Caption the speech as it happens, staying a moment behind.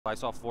I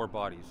saw 4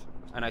 bodies,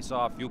 and I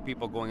saw a few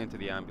people going into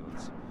the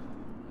ambulance,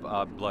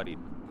 bloodied.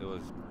 It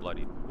was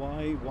bloodied.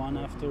 Why one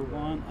after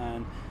one?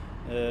 And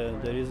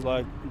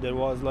there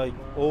was like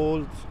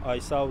old. I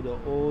saw the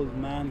old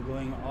man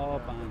going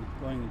up and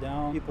going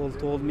down. People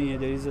told me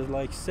there is a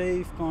like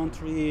safe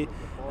country,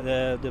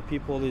 the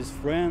people is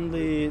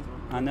friendly,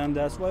 and then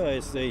that's why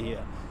I stay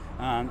here.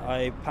 And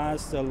I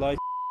passed like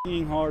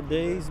hard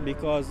days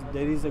because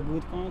there is a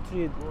good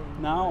country.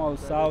 Now I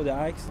saw the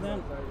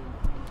accident,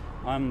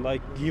 I'm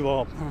like give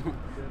up.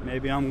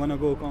 Maybe I'm gonna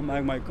come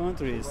back my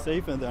country. It's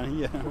safer than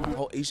here.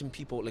 All Asian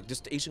people, like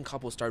this Asian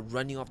couple, start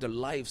running off their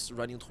lives,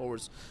 running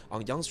towards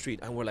on Yonge Street,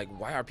 and we're like,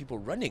 why are people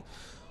running?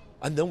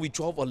 And then we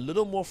drove a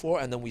little more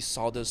forward, and then we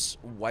saw this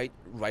white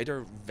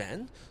Ryder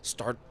van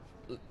start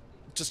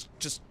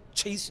just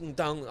chasing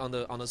down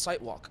on the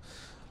sidewalk,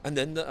 and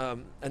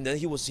then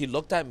he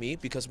looked at me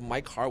because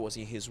my car was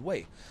in his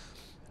way,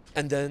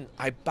 and then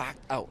I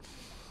backed out,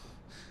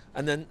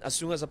 and then as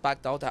soon as I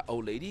backed out, that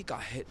old lady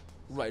got hit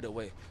right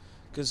away.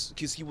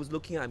 Because he was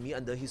looking at me,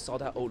 and then he saw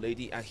that old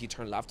lady, and he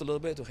turned left a little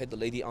bit to hit the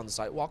lady on the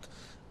sidewalk,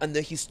 and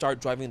then he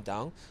started driving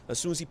down. As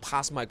soon as he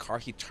passed my car,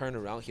 he turned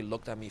around, he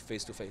looked at me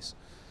face to face.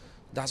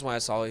 That's when I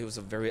saw he was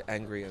a very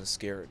angry and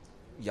scared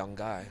young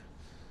guy.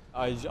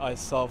 I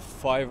saw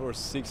 5 or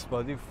 6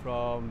 bodies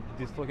from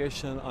this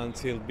location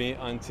until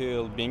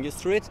Bingi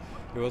Street.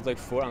 It was like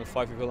 4 and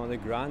 5 people on the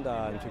ground,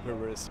 and people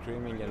were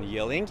screaming and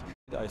yelling.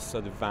 I saw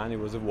the van. It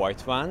was a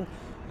white van.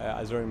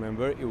 As I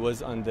remember, it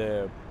was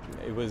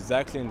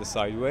exactly in the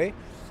sideway,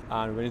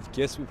 and when it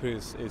gets people,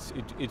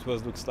 it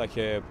looks like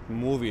a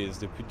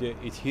movies.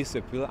 It hits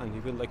the people and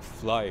people like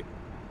fly,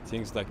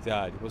 things like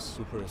that. It was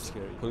super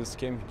scary. Police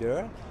came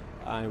there,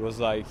 and it was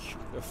like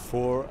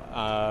 4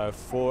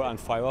 and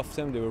 5 of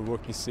them. They were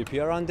working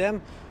CPR on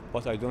them,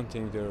 but I don't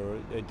think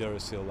they're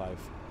still alive.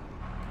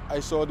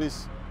 I saw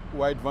this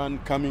white van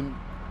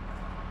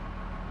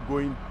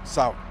going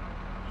south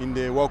in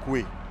the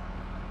walkway.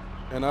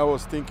 And I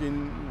was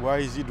thinking, why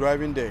is he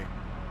driving there?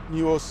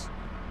 He was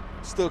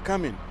still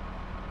coming.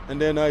 And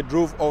then I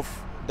drove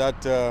off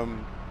that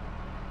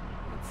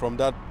from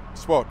that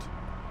spot.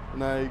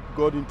 And I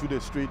got into the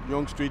street,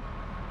 Yonge Street,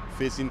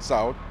 facing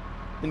south,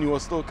 and he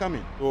was still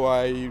coming. So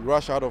I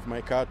rushed out of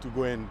my car to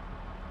go and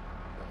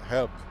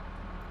help.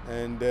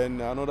 And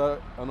then another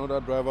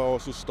driver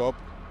also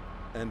stopped.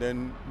 And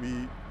then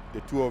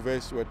the two of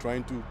us were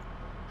trying to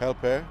help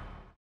her.